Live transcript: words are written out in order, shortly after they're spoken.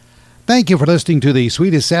Thank you for listening to the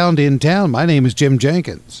sweetest sound in town. My name is Jim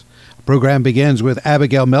Jenkins. The program begins with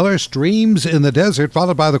Abigail Miller, Streams in the Desert,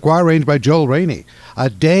 followed by the choir arranged by Joel Rainey. A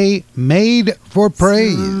Day Made for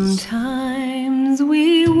Praise. Sometimes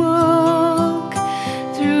we walk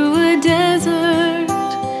through a desert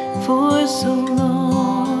for so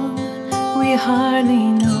long, we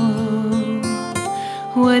hardly know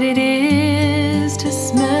what it is to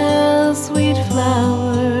smell sweet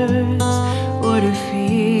flowers or to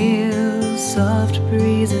feel soft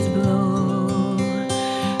breezes blow.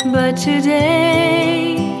 But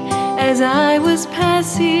today, as I was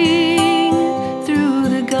passing through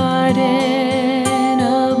the garden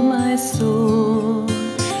of my soul,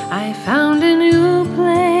 I found a new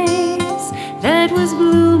place that was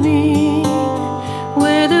blooming,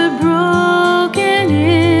 where the broken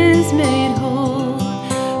is made whole.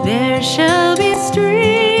 There shall be streams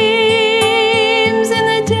in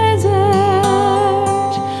the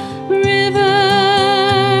desert,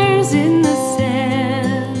 rivers in the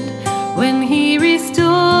sand, when He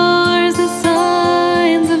restores the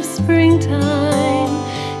signs of springtime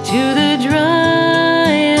to the dry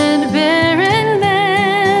and barren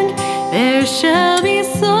land. There shall be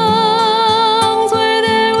songs where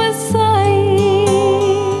there was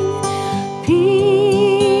sighing,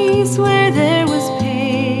 peace where there was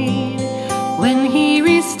pain, when He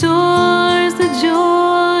restores the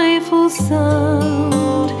joyful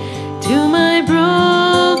sound to my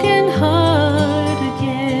broken heart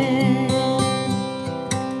again.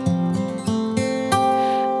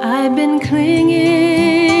 I've been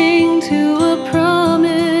clinging to a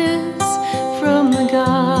promise from the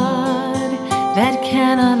God that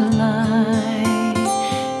cannot lie,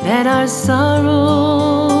 that our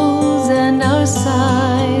sorrows and our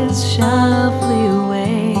sighs shall flee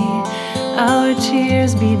away, our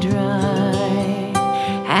tears be dry,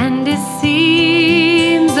 and it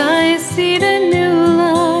seems I see the new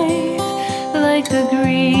life like the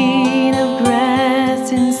green of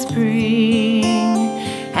grass in spring,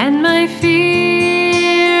 and my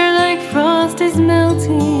fear like frost is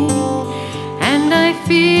melting, and I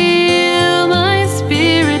feel my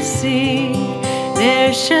spirit sing.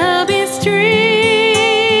 There shall be streams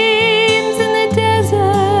in the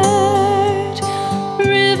desert,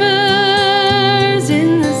 rivers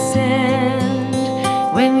in the sand,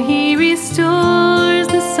 when He restores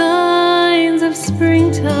the signs of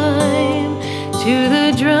springtime to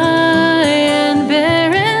the dry and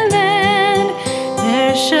barren land.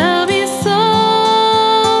 There shall be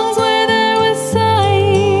songs where there was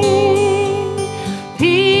sighing,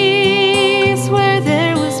 peace where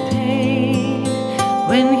there was pain,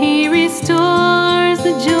 when He restores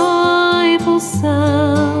the joyful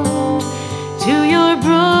sound to your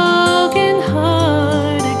broken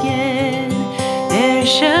heart again. There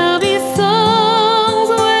shall be songs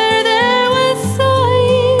where there was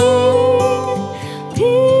sighing,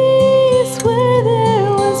 peace where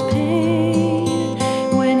there was pain,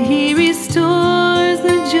 when He restores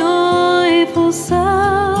the joyful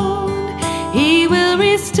sound. He will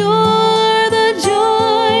restore the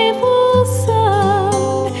joyful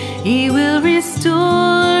sound. He will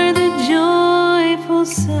restore the joyful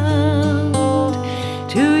sound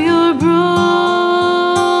to your broken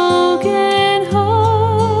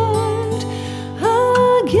heart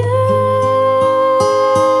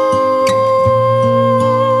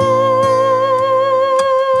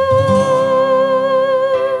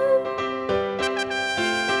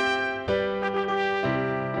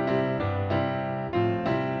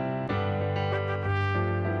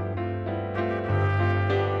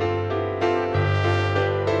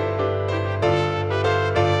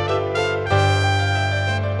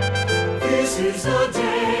This is the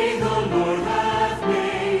day the Lord hath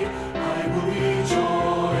made. I will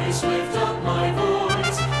rejoice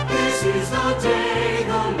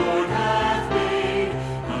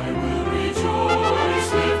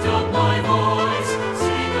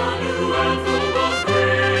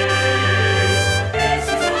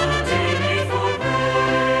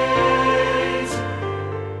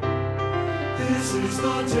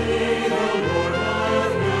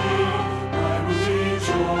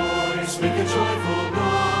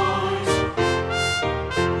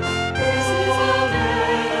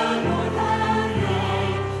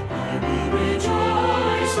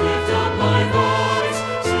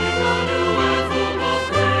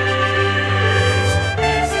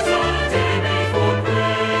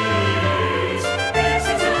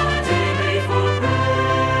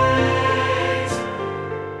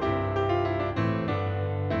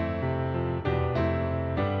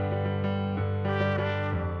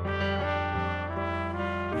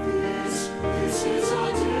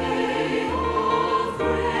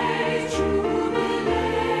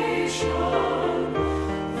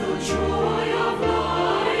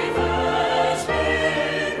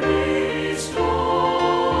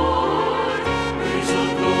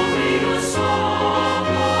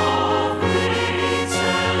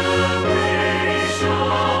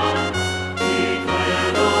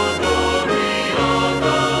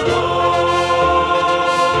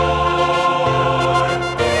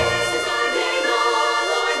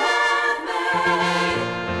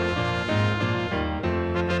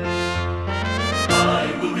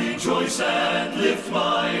lift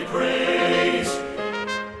my praise.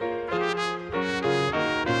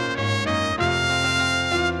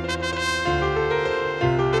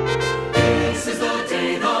 This is the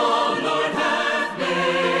day the Lord hath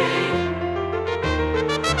made.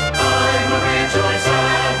 I will rejoice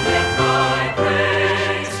and lift my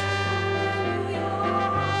praise.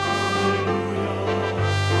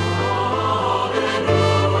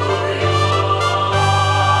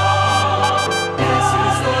 This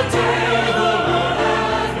is the day the Lord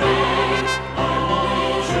hath made. I will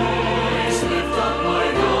rejoice, lift up my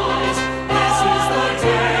voice. This is the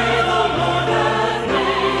day the Lord hath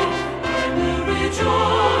made. I will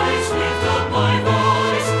rejoice, lift up my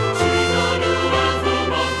voice. Sing a new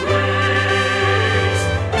anthem of praise.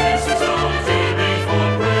 This is our day made for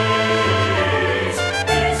praise.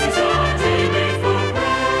 This is our day made for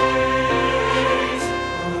praise.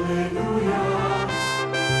 Hallelujah.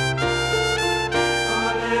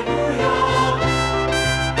 Hallelujah.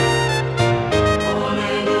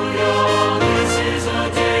 Hallelujah. This is a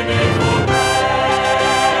day made for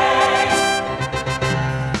praise.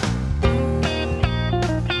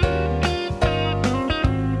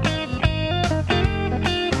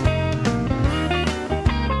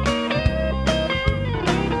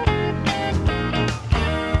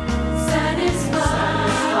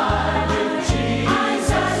 Satisfied with Jesus. I'm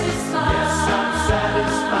satisfied. Yes, I'm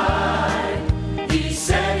satisfied. He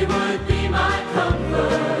said he would be my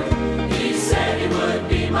comfort. He said he would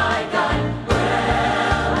be my guide.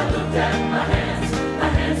 Well, I looked at my hands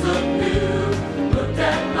looked new. Looked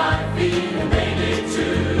at my feet and they did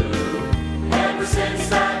too. Ever since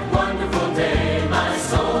that wonderful day, my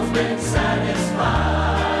soul's been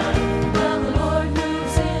satisfied. Well, the Lord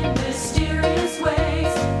moves in mysterious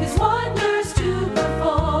ways, His wonders to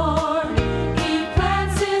perform. He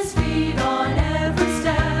plants His feet on every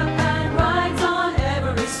step and rides on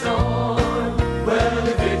every storm. Well,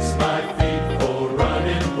 he fixed my feet for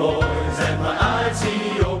running boys, and my eyes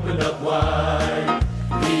he opened up wide.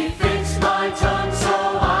 He fixed my tongue so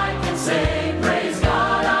I can say, praise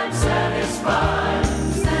God, I'm satisfied.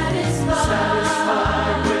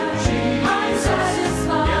 Satisfied with Jesus. I'm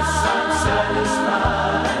satisfied. Yes, I'm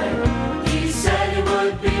satisfied. He said he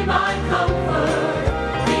would be my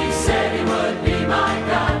comfort. He said he would be my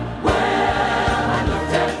God. Well, I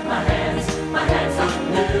looked at my hands looked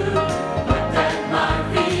new. Looked at my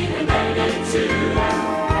feet and they did too.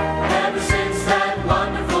 Ever since that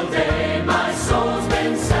wonderful day, my soul's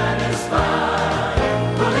been satisfied.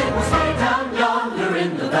 Well, it was way down yonder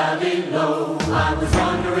in the valley low. I was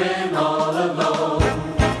wandering all alone.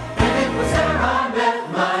 And it was there I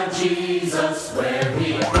met my Jesus, where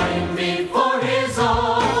he claimed me for his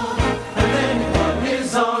own. And then he put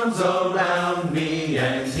his arms around me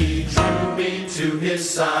and he drew me to his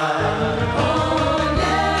side. Oh,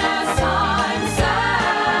 yes, I'm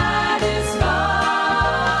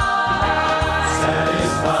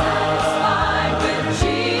satisfied. Satisfied. With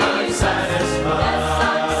Jesus. I'm satisfied. Yes,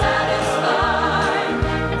 I'm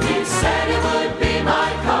satisfied. He said he would be my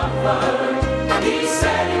comfort. He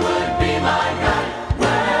said he would be my guide.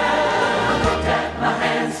 Well, I looked at my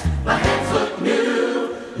hands looked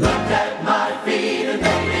new. Looked at my feet and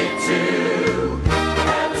they did too.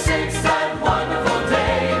 Ever since that wonderful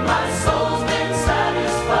day, my soul's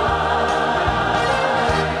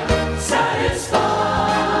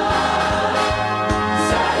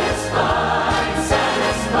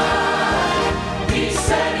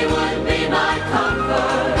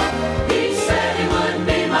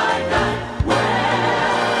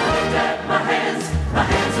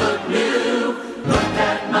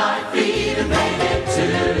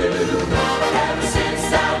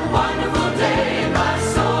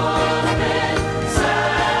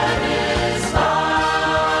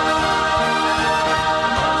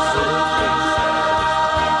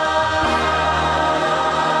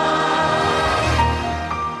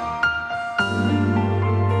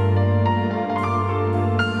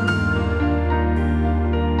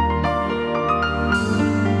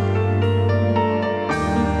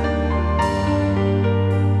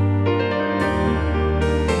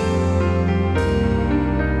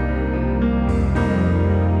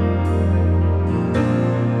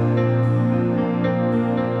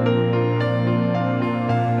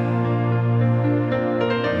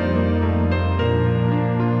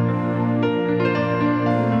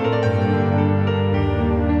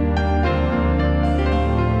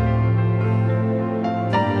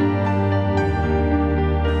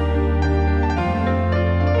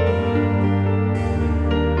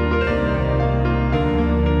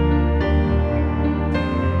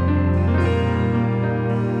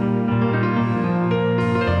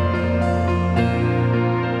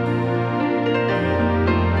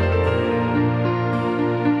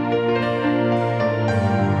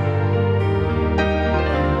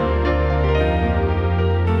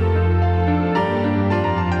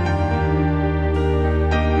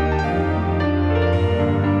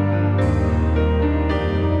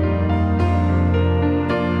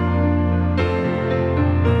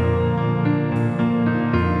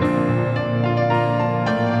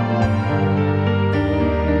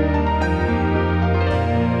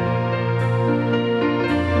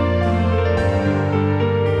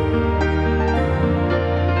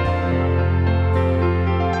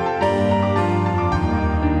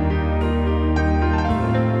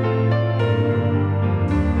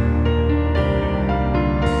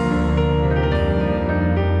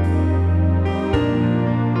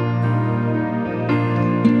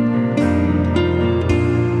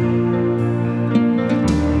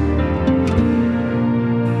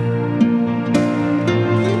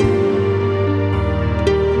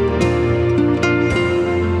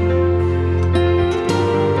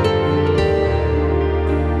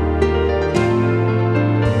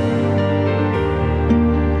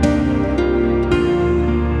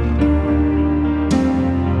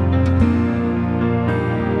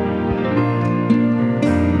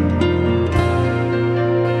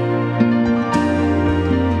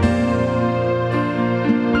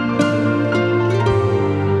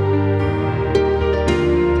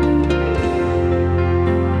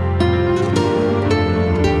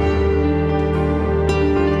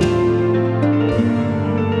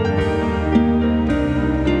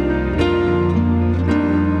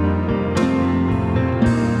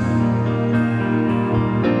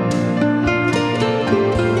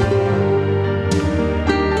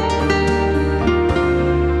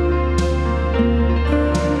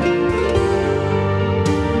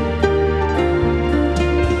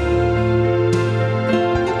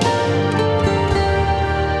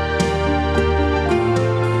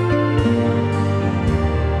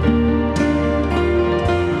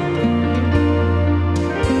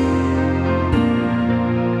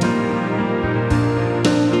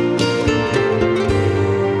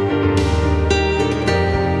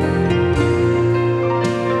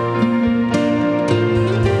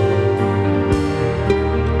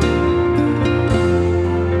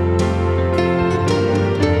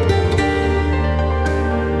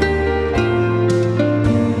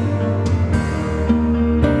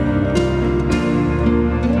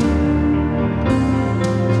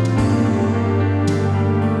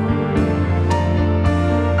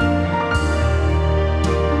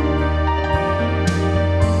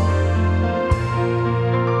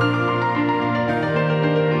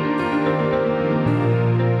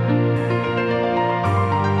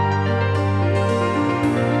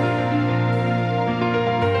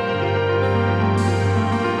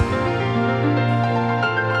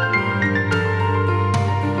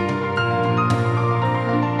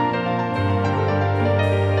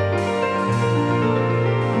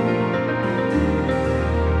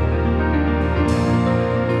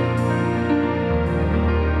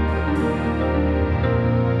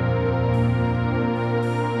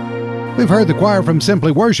We've heard the choir from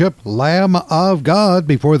Simply Worship, Lamb of God.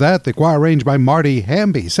 Before that, the choir arranged by Marty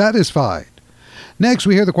Hamby, Satisfied. Next,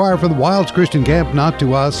 we hear the choir from the Wilds Christian Camp, Not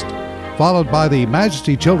to Us, followed by the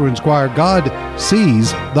Majesty Children's Choir, God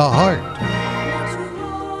Sees the Heart.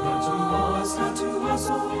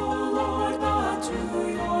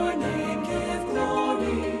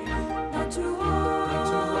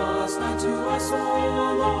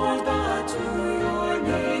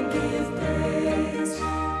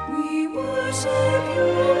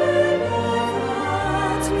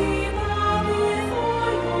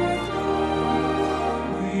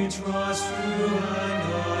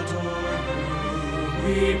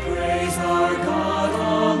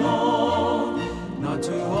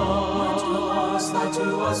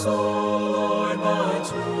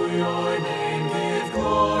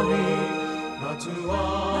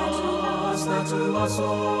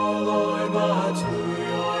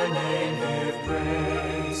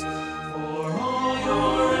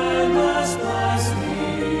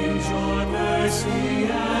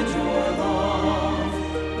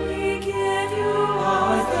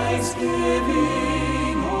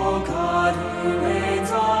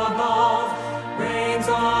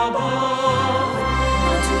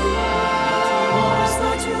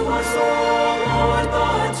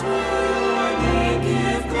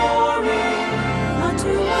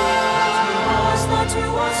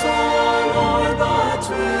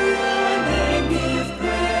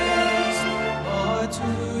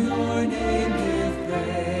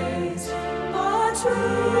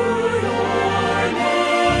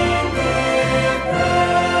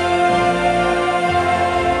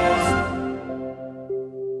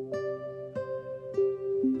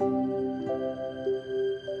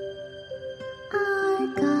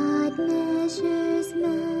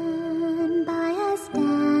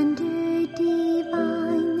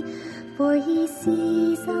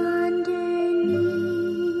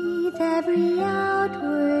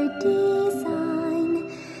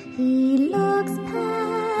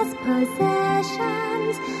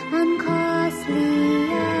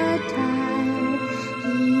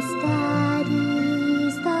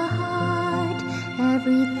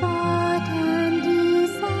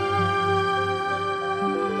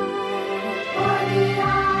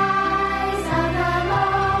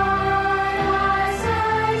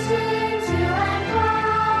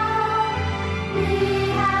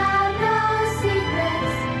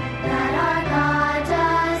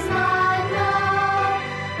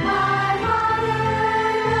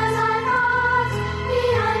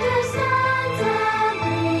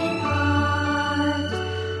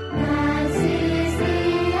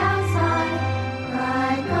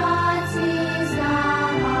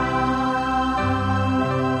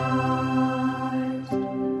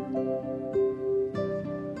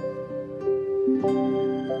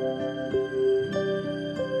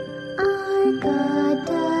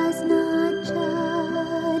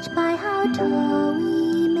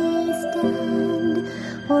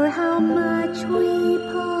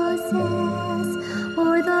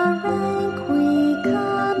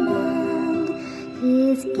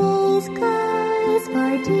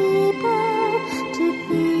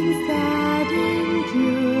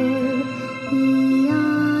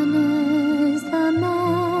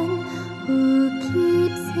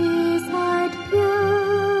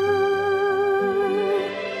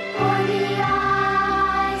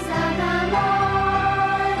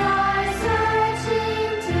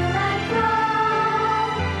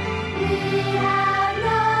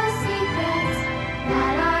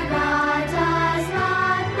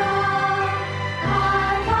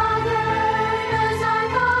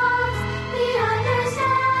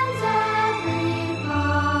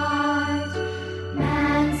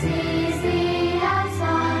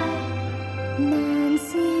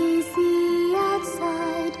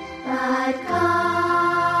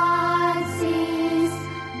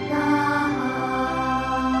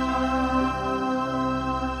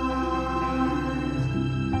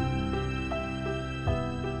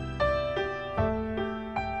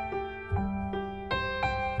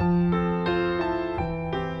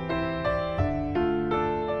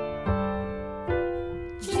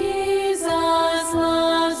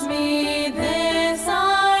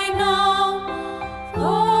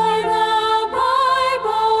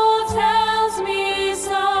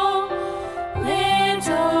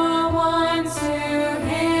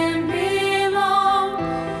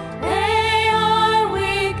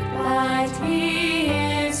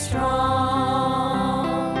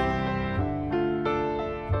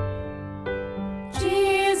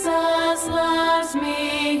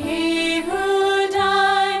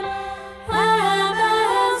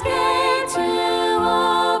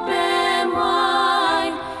 Open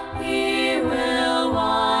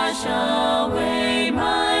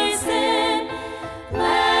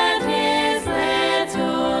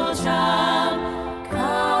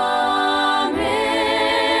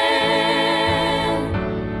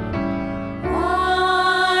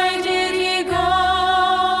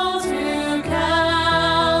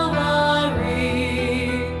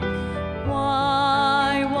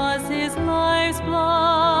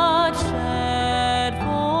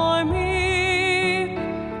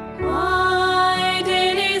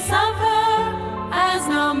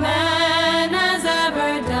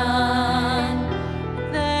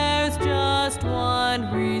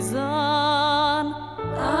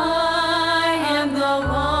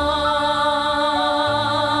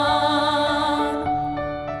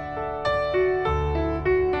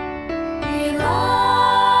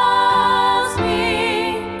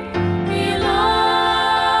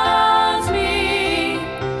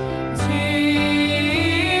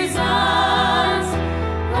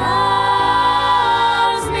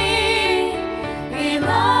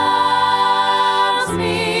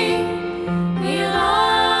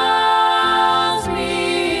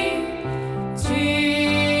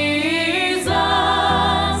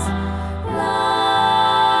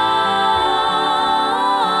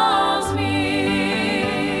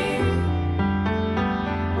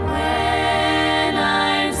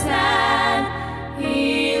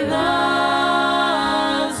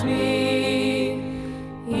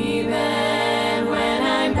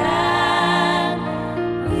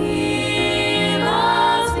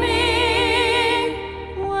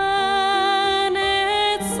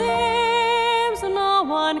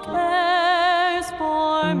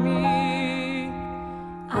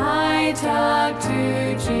back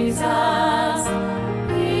to Jesus.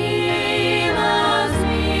 He loves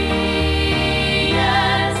me.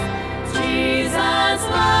 Yes, Jesus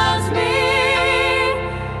loves me.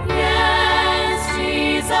 Yes,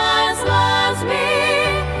 Jesus loves me.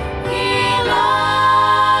 He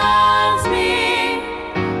loves me.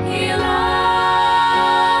 He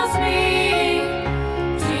loves me.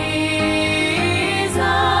 Jesus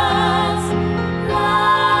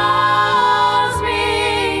loves me.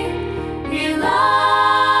 He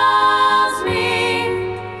loves me.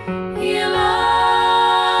 He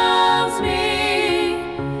loves me.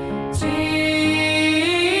 Jesus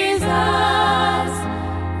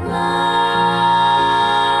loves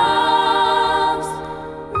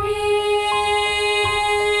me.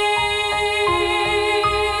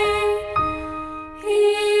 He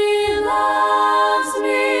loves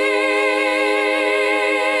me.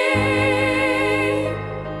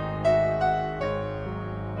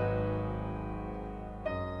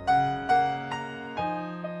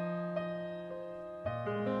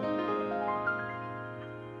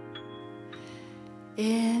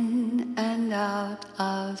 In and out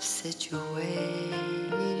of situations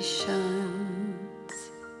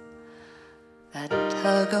that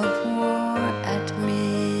tug of war at me.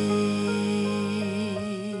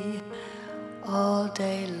 All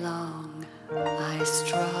day long I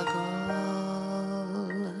struggle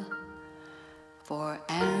for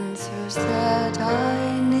answers that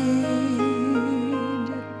I need,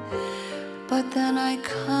 but then I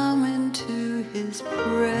come into His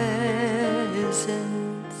presence.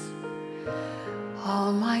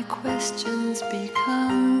 All my questions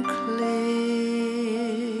become clear,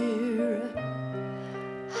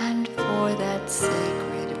 and for that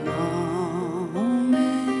sacred moment,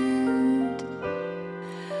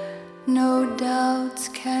 no doubts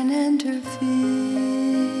can interfere.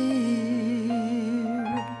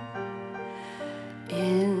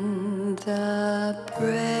 In the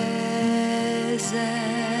presence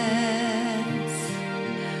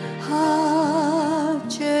of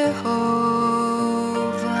Jehovah,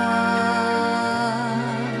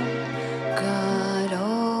 God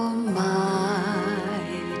Almighty,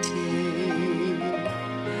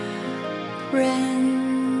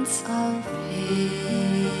 Prince of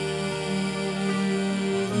Peace,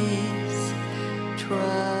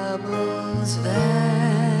 troubles vanish,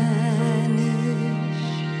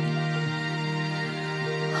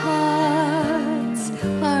 hearts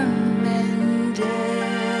are mended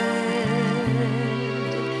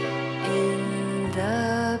in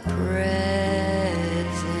the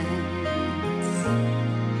presence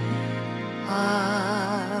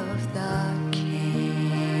of the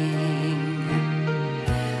King.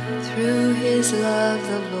 Through His love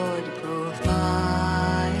the Lord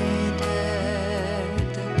provided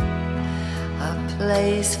a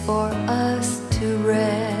place for us to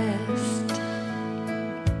rest,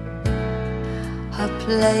 a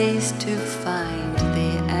place to find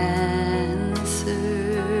the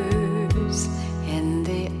answers in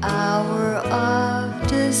the hour of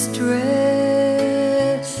distress.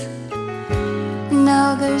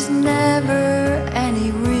 Now there's never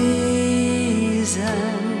any reason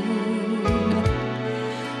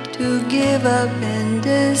to give up in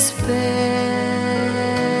despair.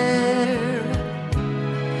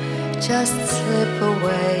 Just slip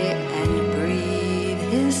away and breathe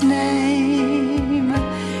His name.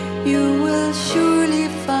 You will surely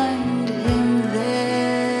find Him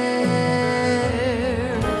there.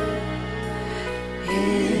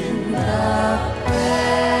 In the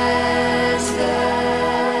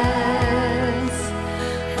presence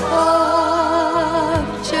of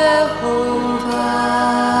Jehovah,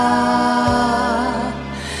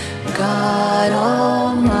 God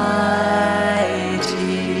Almighty,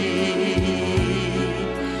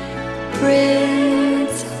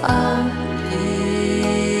 Prince of Peace,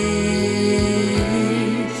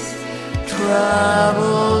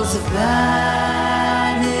 troubles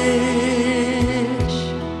vanish,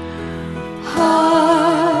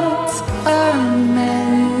 hearts are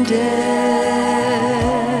mended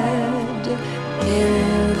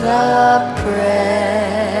in the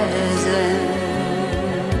presence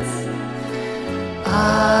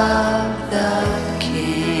of the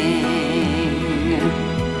King.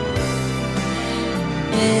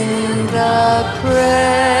 In the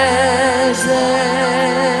presence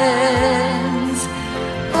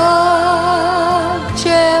of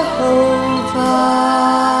Jehovah,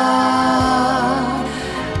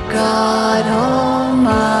 God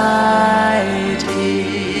Almighty,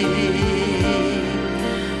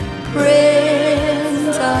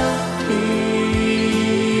 Prince of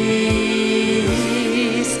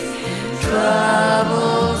Peace,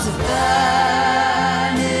 troubles vanish.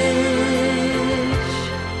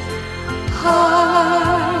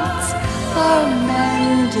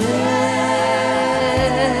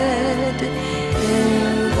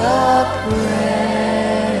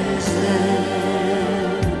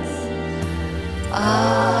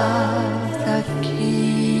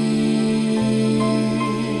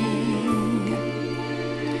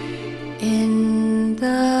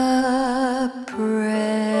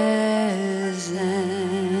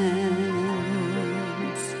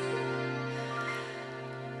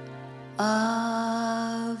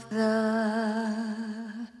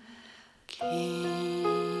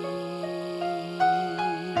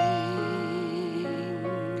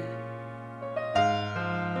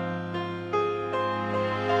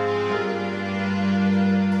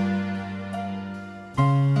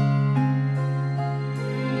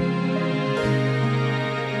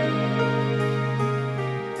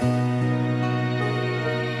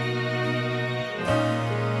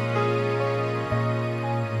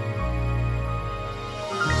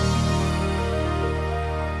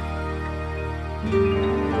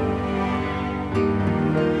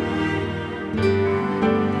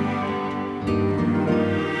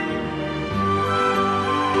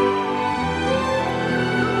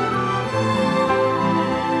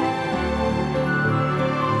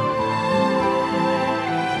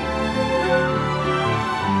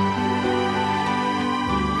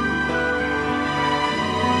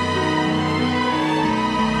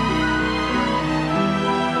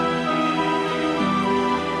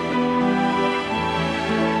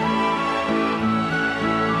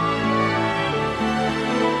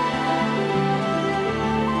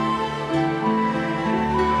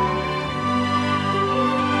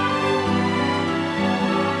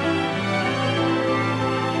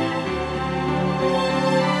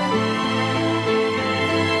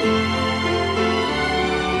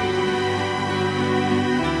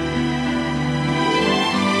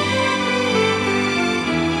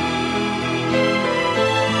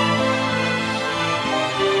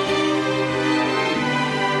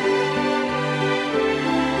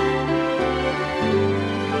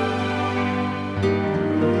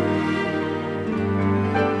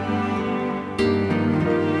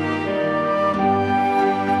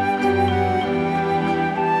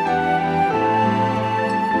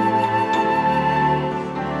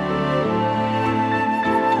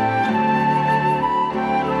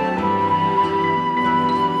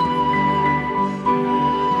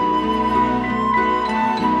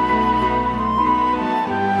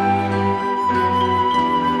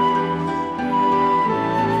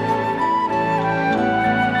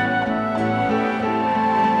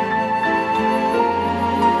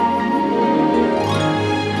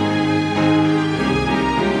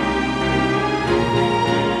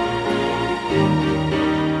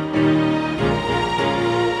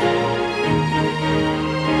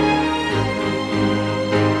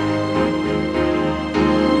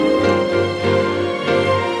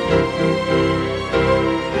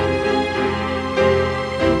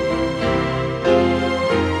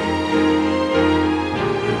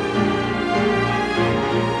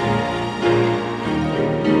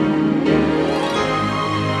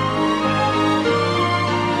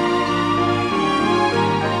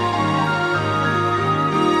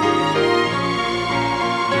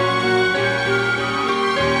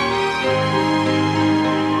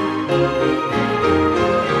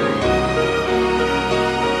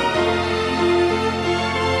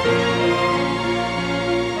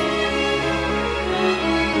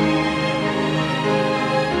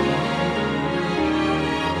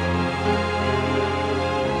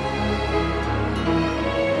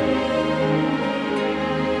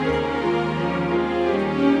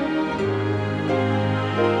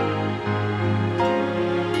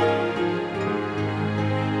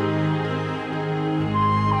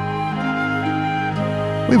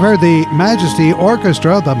 We've heard the Majesty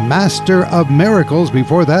Orchestra, the Master of Miracles.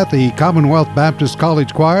 Before that, the Commonwealth Baptist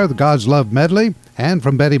College Choir, the God's Love Medley, and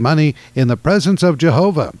from Betty Money, In the Presence of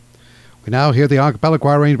Jehovah. We now hear the a cappella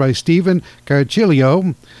choir arranged by Stephen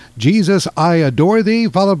Caracciolio, Jesus, I Adore Thee,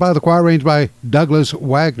 followed by the choir arranged by Douglas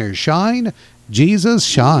Wagner, Shine, Jesus,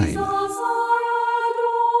 Shine.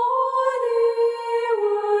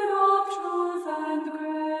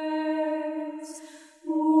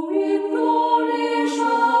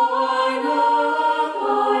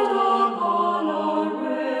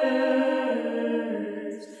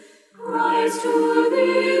 To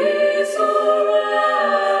thee surrender,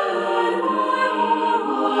 my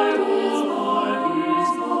heart is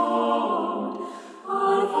bound.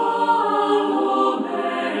 Alpha and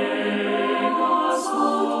Omega,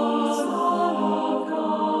 Son of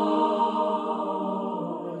God.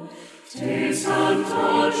 Taste and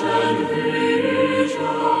touch and vision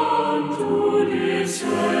to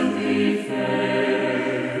discern thee faith.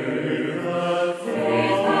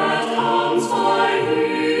 Faith that comes by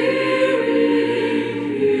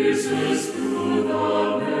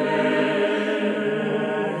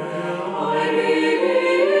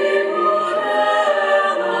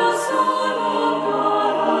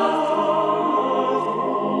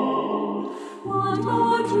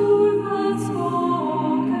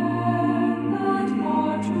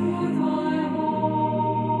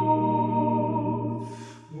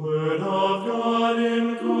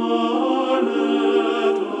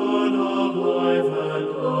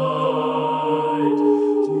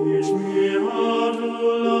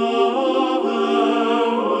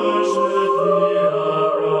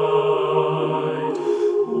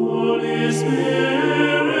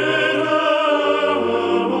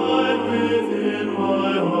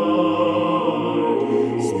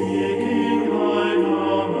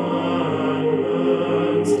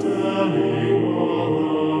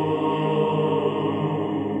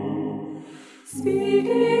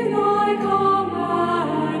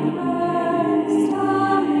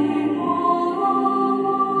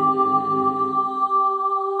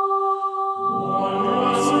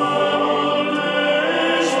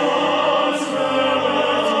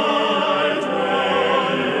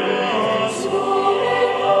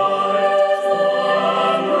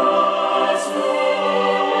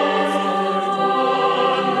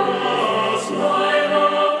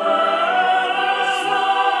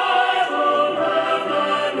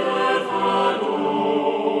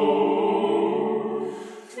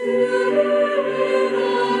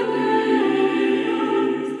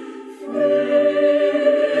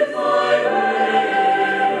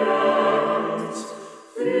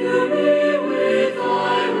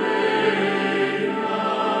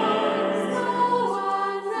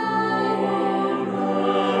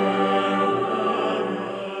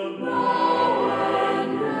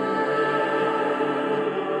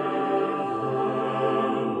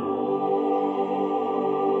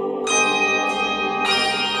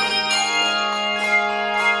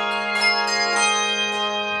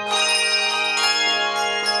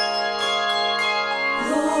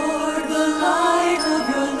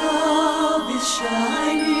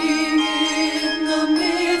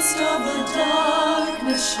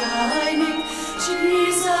shining.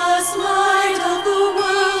 Jesus, light of the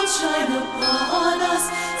world, shine upon us.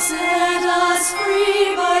 Set us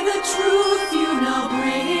free by the truth you now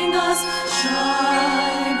bring us.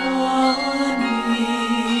 Shine on me.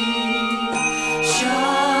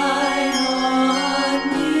 Shine on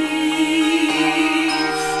me.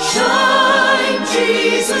 Shine,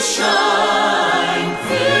 Jesus, shine.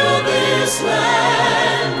 Fill this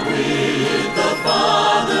land with the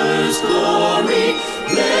Father's glory.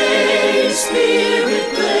 Blaze, Spirit,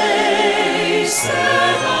 blaze,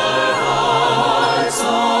 set our hearts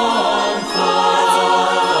on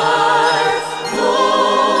fire.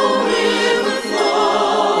 Flow, river,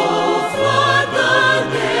 flow, flood the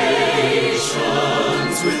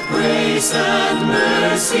nations with grace and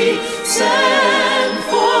mercy. Send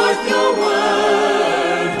forth your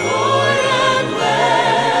word, Lord, and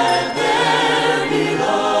let there be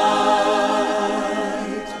light.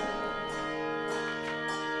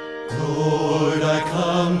 Lord, I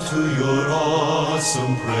come to your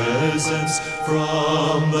awesome presence,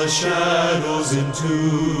 from the shadows into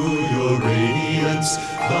your radiance.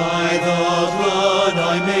 By the blood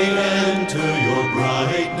I may enter your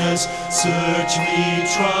brightness. Search me,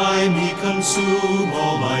 try me, consume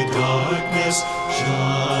all my darkness.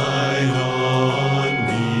 Shine on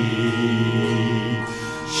me.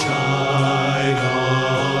 Shine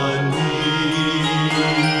on me.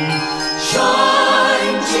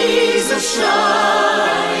 Shine, Jesus,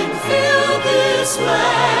 shine. Fill this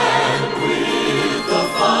land with the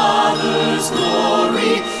fire.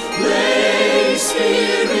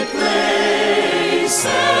 Spirit play,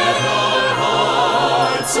 set our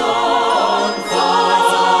hearts on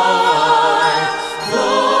fire.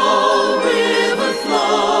 Flow, river,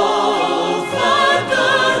 flow, flood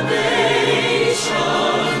the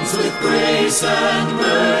nations with grace and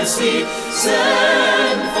mercy.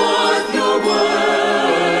 Send forth your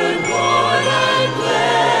word, Lord, and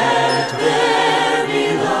let there be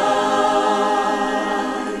light.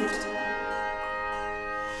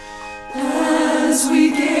 As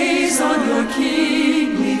we gaze on your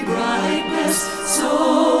kingly brightness, so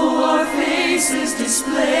our faces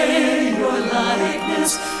display your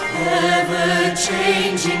likeness, ever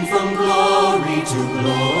changing from glory to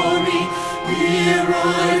glory.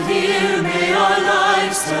 Nearer here, may our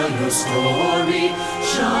lives tell your story.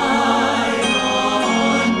 Shine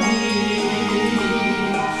on me,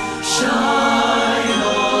 shine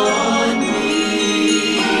on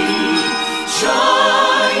me,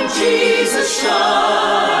 shine, Jesus,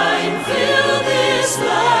 shine. Fill this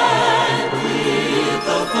land with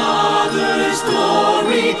the Father's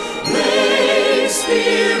glory. Lay,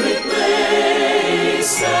 Spirit, lay,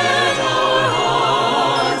 set our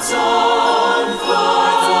hearts on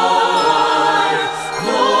fire.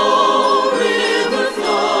 Flow, river,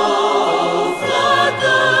 flow, flood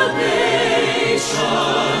the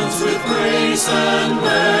nations with grace and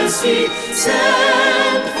mercy.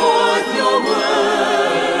 Send forth your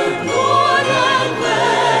word, Lord, and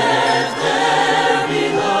let there be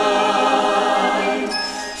light.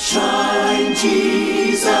 Shine,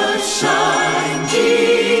 Jesus, shine,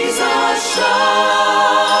 Jesus, shine.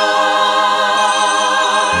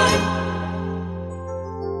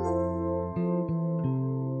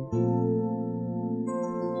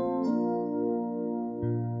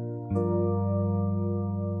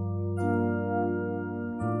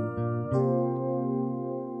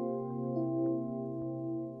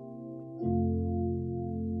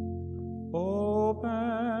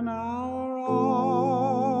 Open our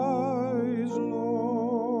eyes, Lord.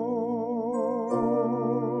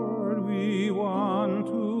 We want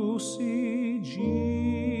to see Jesus,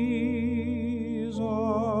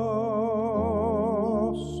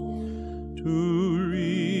 to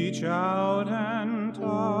reach out and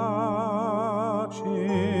touch him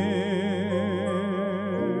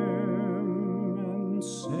and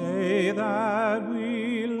say that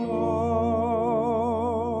we love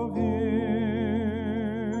him.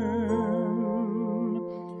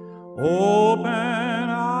 Open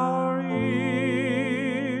our ears,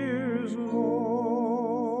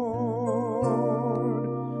 Lord.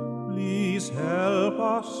 Please help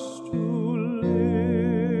us to listen.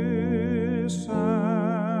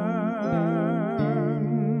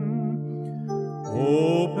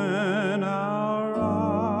 Open our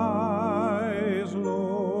eyes,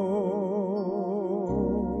 Lord,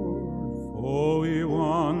 for we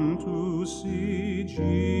want to see Jesus.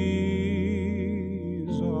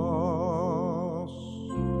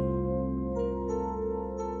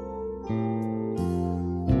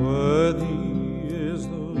 Worthy is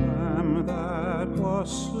the Lamb that was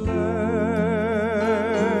slain.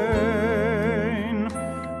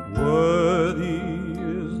 Worthy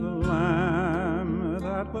is the Lamb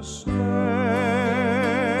that was slain.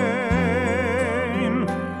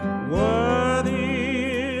 Worthy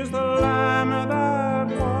is the Lamb that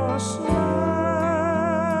was slain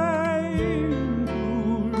to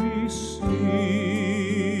receive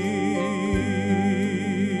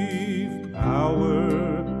power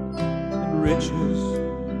and riches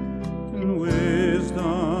and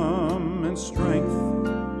wisdom and strength,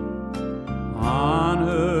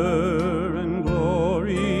 honor and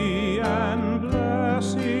glory and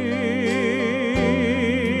blessing.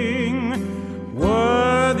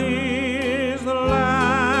 Worthy is the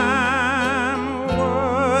Lamb,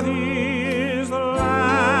 worthy is the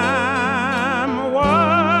Lamb,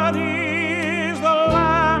 worthy is the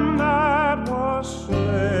Lamb that was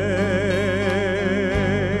slain.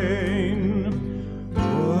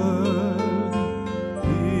 Worthy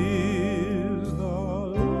is the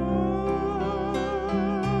Lamb.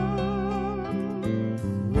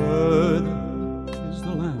 Worthy is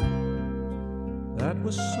the Lamb that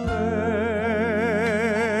was slain.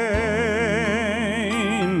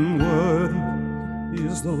 Worthy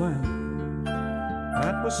is the Lamb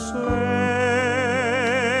that was slain.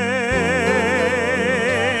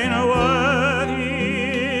 Worthy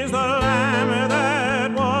is the Lamb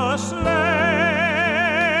that was slain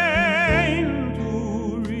to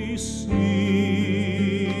receive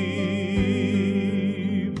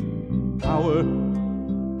power,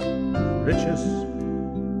 riches,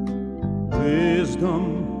 wisdom,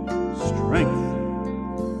 strength,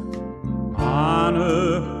 honor,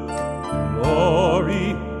 glory,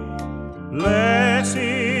 Let's sing.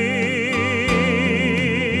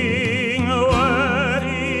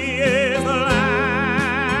 Worthy is the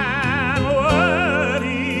Lamb.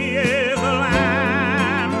 Worthy is the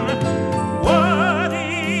Lamb.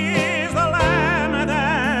 Worthy is the Lamb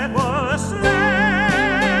that was slain.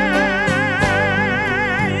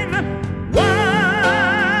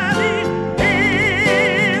 Worthy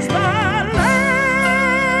is the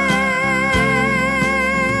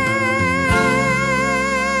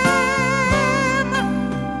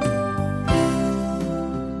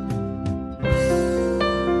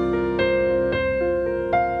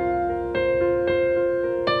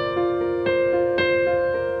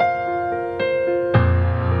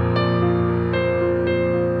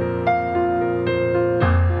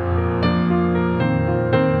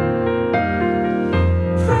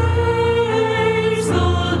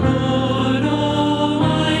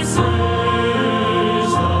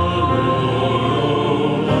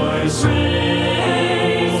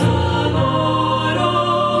Praise the Lord,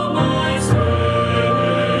 oh my soul.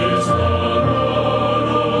 Praise the Lord,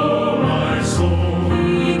 oh my soul.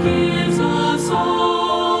 He gives us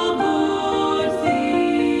all good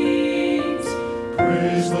things.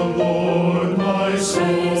 Praise the Lord, my soul.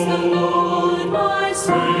 Praise the Lord, my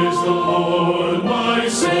soul. Praise the Lord, my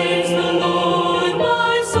soul. Praise the Lord,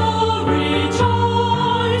 my soul,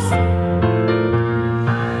 rejoice.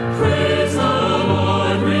 Praise the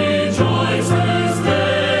Lord, rejoice this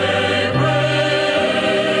day.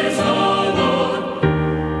 Praise the Lord,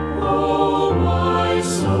 oh my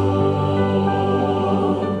soul.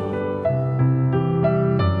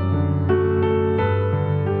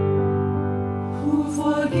 Who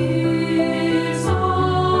forgives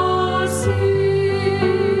our sin.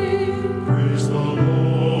 Praise the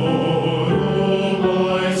Lord, oh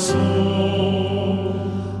my soul.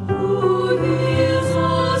 Who heals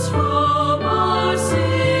us from our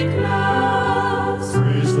sickness.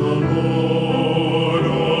 Praise the Lord,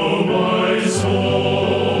 oh my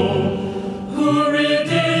soul. Who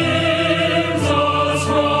redeems us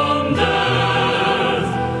from death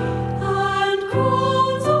and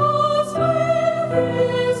crowns us with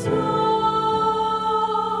His love.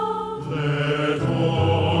 Let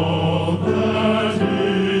all that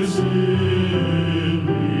is in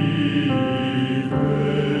me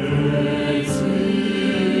praise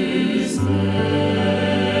His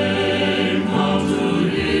name. Come to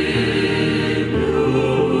Him, you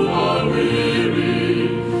who are weary.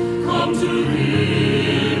 Come to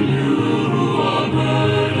Him, you who are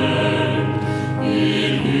burdened.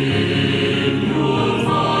 In Him you'll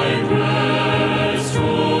find rest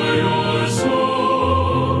for your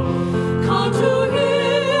soul. Come to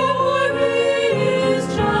Him, for He is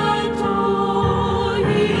gentle.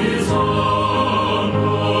 He is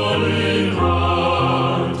humble in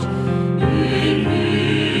heart. In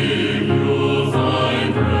Him you'll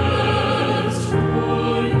find rest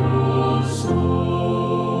for your soul.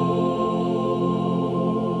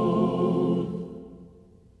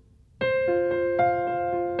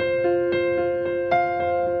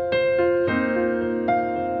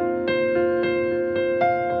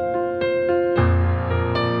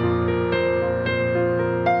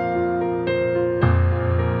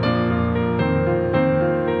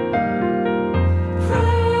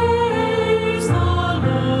 Praise the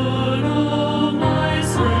Lord, oh my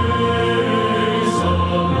soul. Praise the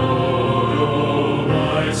Lord, oh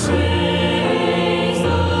my soul. Praise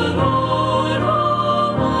the Lord,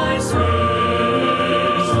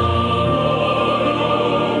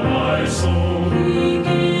 oh my soul. He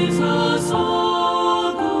gives us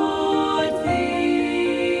all good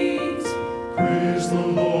things. Praise the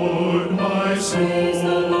Lord, my soul. Praise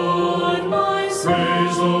the Lord, my soul.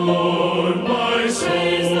 Praise the Lord, my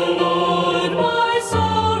Praise the soul. Lord, my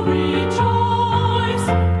soul, rejoice.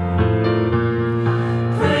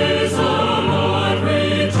 Praise the Lord,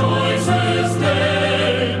 rejoice this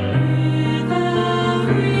day. With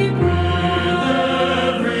every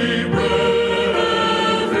breath, Every breath,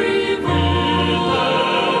 every voice.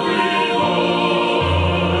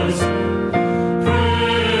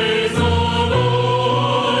 Praise the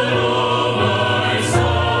Lord, oh my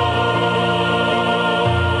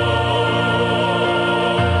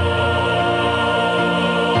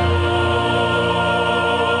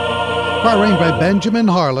Choir arranged by Benjamin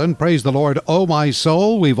Harlan. Praise the Lord, O my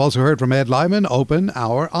soul. We've also heard from Ed Lyman, Open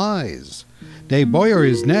Our Eyes. Dave Boyer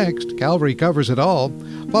is next. Calvary covers it all.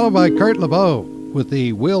 Followed by Kurt LeBeau with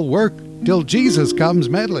the Will Work Till Jesus Comes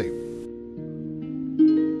medley.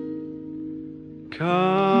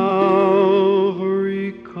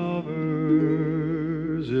 Calvary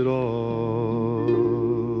covers it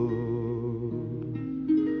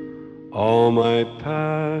all my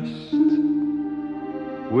past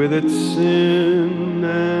with its sin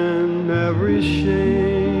and every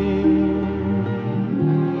shame,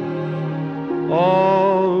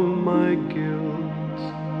 all my guilt,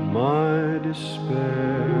 my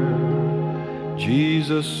despair,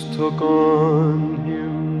 Jesus took on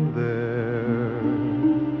him there,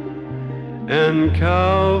 and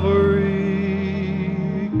Calvary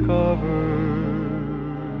covers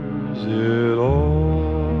it all.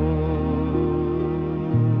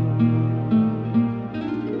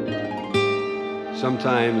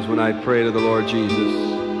 Sometimes when I pray to the Lord Jesus,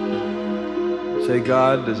 say,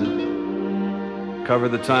 God, does it cover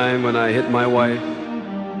the time when I hit my wife?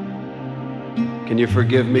 Can you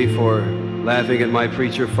forgive me for laughing at my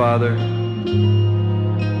preacher father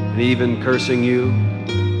and even cursing you?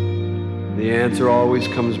 The answer always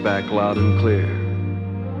comes back loud and clear.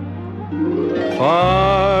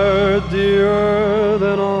 Far dearer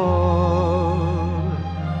than all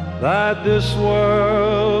that this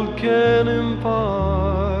world can impart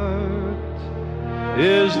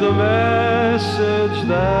is the message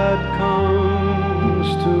that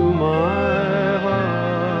comes to my heart.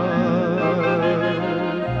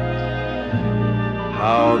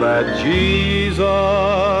 How that Jesus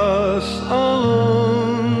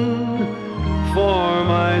alone for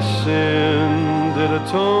my sin did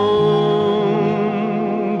atone.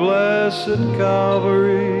 Blessed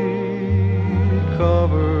Calvary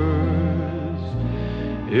covers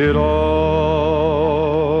it all.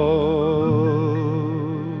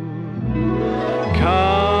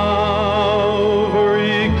 Calvary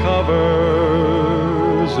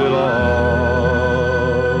covers it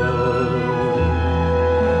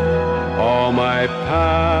all my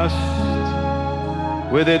past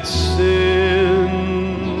with its sin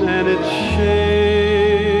and its shame,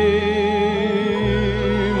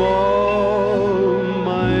 all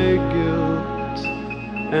my guilt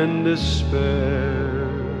and despair,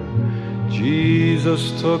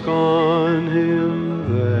 Jesus took on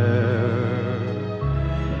him there,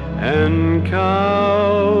 and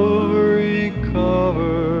Calvary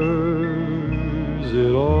covers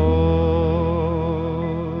it all.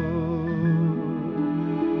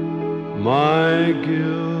 My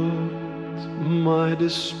guilt, my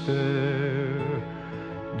despair,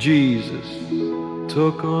 Jesus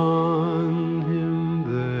took on him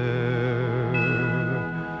there,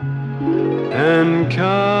 and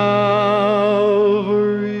Calvary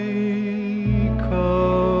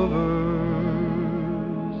covers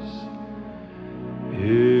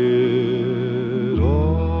it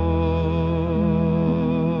all.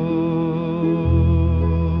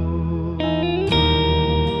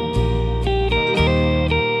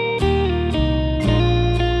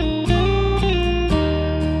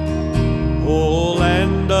 O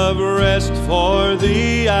land of rest, for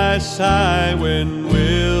thee I sigh. When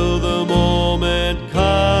will the moment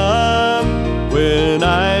come when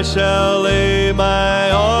I shall lay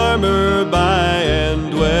my armor by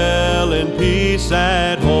and dwell in peace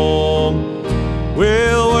at home?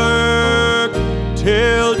 We'll work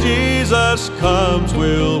till Jesus comes.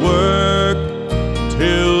 We'll work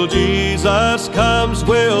till Jesus comes.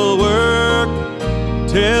 We'll work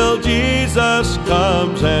till Jesus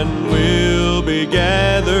comes, and we'll be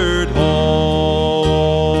gathered home.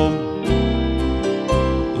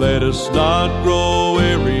 Let us not grow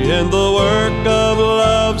weary in the work of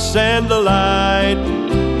love. Send a light,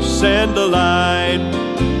 send a light.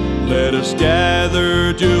 Let us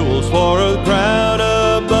gather jewels for a crown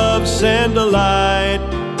above. Send a light,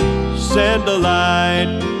 send a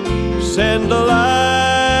light, send a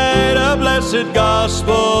light. A blessed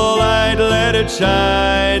gospel light, let it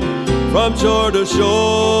shine from shore to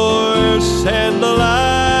shore. Send a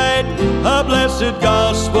light, a blessed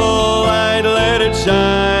gospel light, let it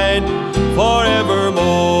shine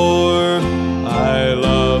forevermore. I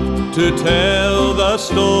love to tell the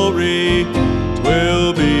story,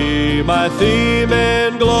 'twill be my theme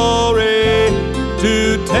and glory,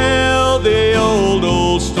 to tell the old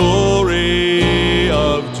story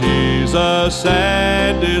of Jesus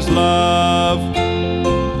and his love.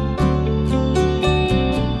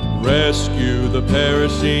 Rescue the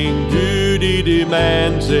perishing, duty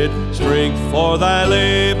demands it. Strength for thy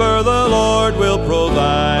labor the Lord will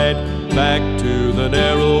provide. Back to the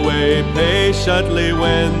narrow way, patiently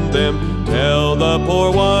wend them. Tell the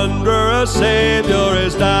poor wanderer a Savior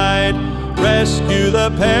has died. Rescue the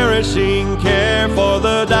perishing, care for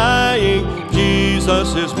the dying.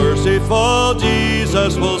 Jesus is merciful,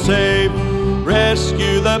 Jesus will save.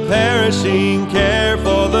 Rescue the perishing, care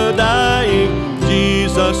for the dying.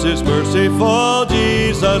 Jesus is merciful,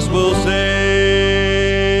 Jesus will save.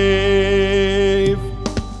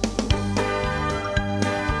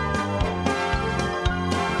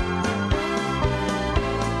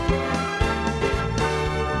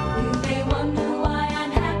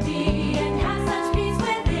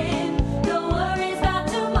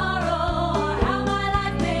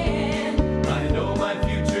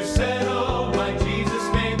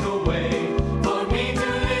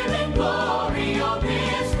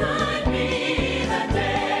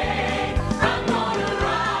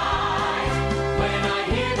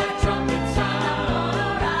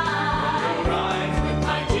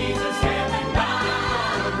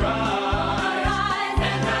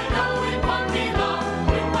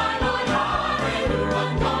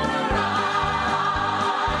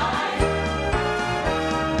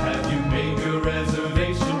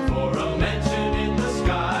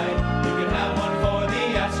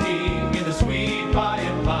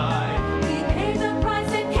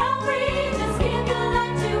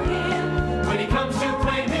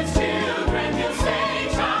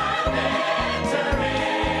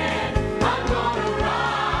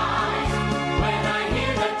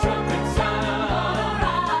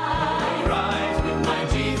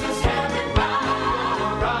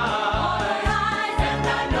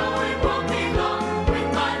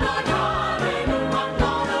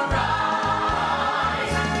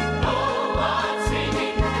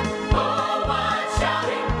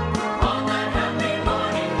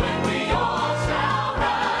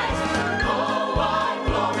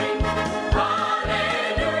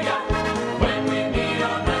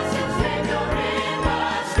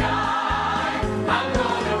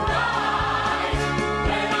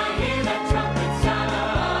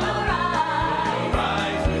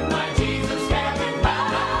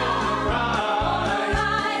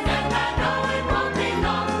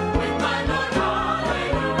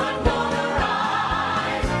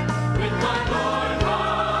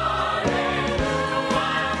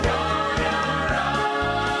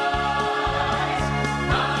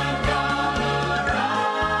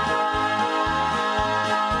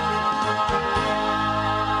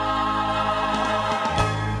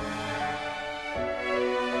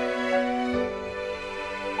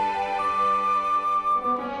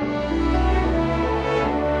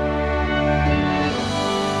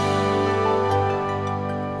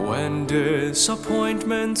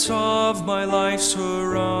 disappointments of my life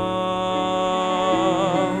surround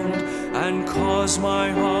and cause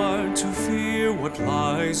my heart to fear what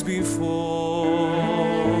lies before.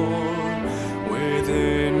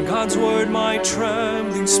 Within God's word my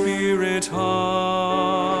trembling spirit hides.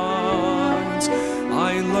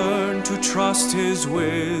 I learn to trust His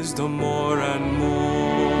wisdom more and more.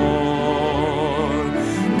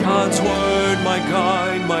 God's word my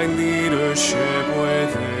guide, my leadership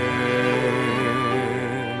within.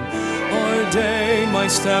 Ordain my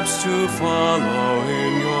steps to follow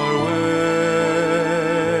in your way.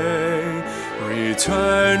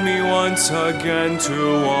 Return me once again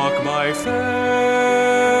to walk by faith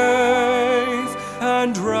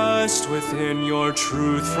and rest within your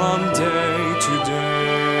truth from day to day.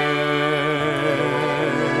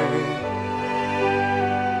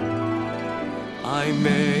 I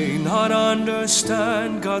may not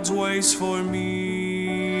understand God's ways for me,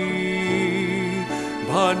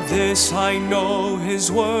 but this I know,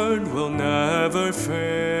 His word will never fail.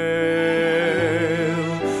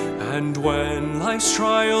 And when life's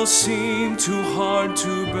trials seem too hard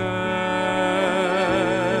to bear,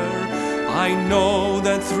 I know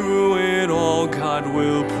that through it all God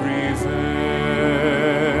will prevail.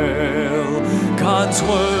 God's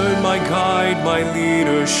word my guide, my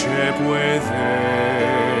leadership within.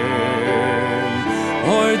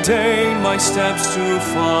 Ordain my steps to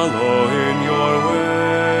follow in your way.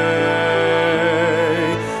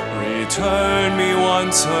 Return me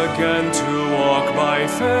once again to walk by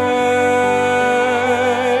faith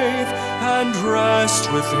and rest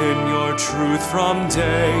within your truth from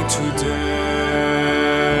day to day.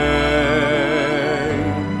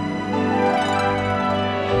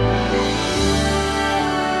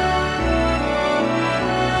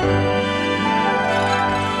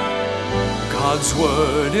 God's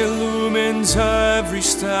word illumines every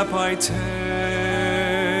step I take.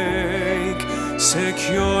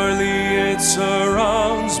 Securely it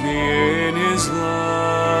surrounds me in His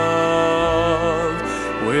love.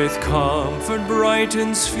 With comfort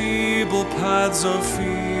brightens feeble paths of fear,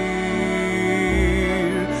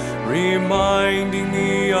 reminding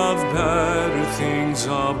me of better things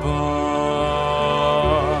above.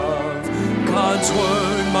 God's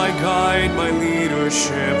word my guide, my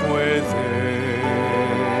leadership within.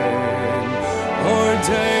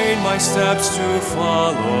 Ordain my steps to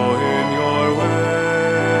follow in your way.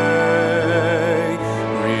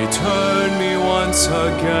 Return me once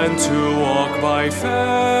again to walk by faith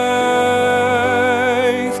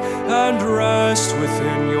and rest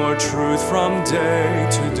within your truth from day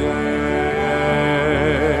to day.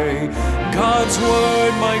 God's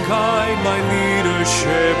word my guide, my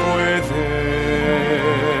leadership within.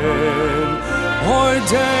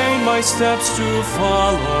 Ordain my steps to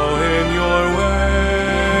follow in your way.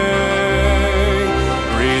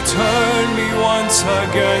 Return me once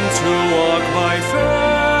again to walk by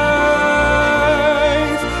faith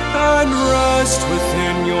and rest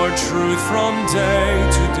within your truth from day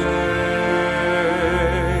to day.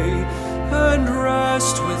 And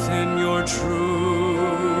rest within your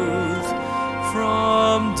truth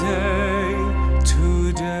from day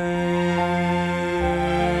to day.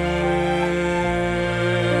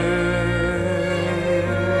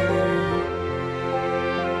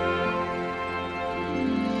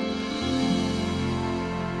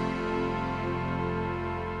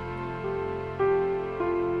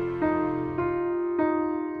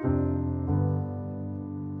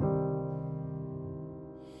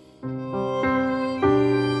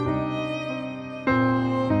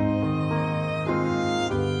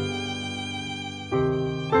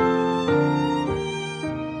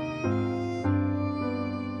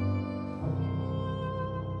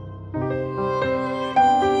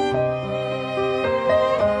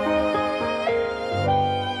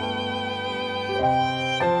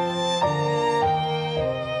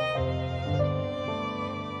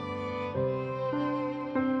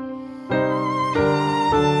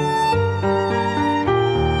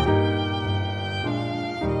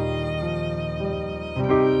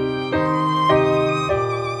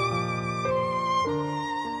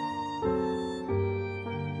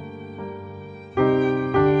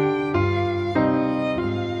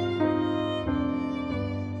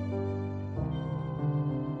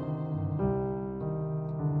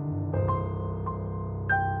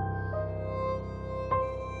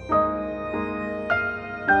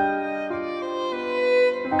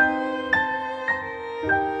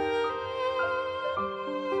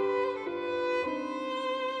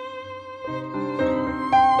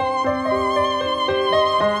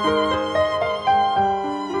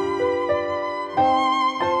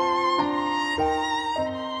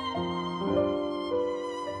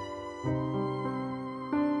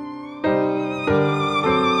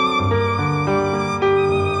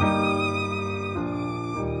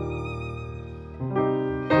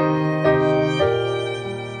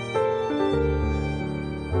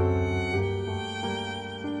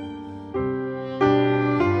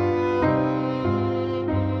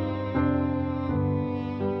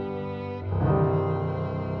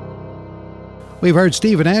 We've heard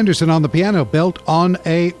Steven Anderson on the piano, Built on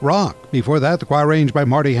a Rock. Before that, the choir arranged by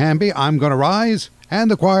Marty Hamby, I'm Gonna Rise, and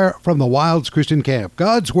the choir from the Wilds Christian Camp,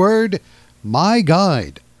 God's Word, My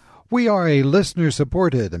Guide. We are a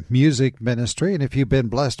listener-supported music ministry, and if you've been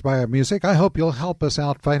blessed by our music, I hope you'll help us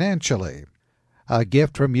out financially. A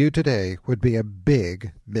gift from you today would be a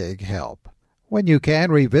big, big help. When you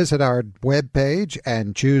can, revisit our webpage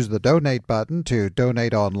and choose the donate button to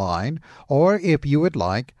donate online, or if you would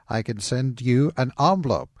like, I can send you an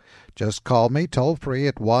envelope. Just call me toll-free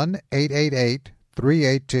at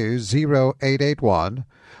 1-888-382-0881,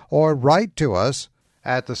 or write to us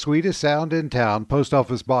at the Sweetest Sound in Town, Post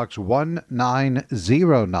Office Box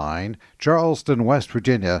 1909, Charleston, West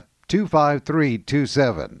Virginia,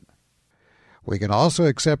 25327. We can also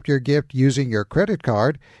accept your gift using your credit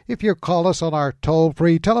card if you call us on our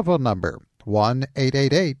toll-free telephone number,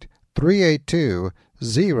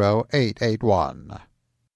 1-888-382-0881.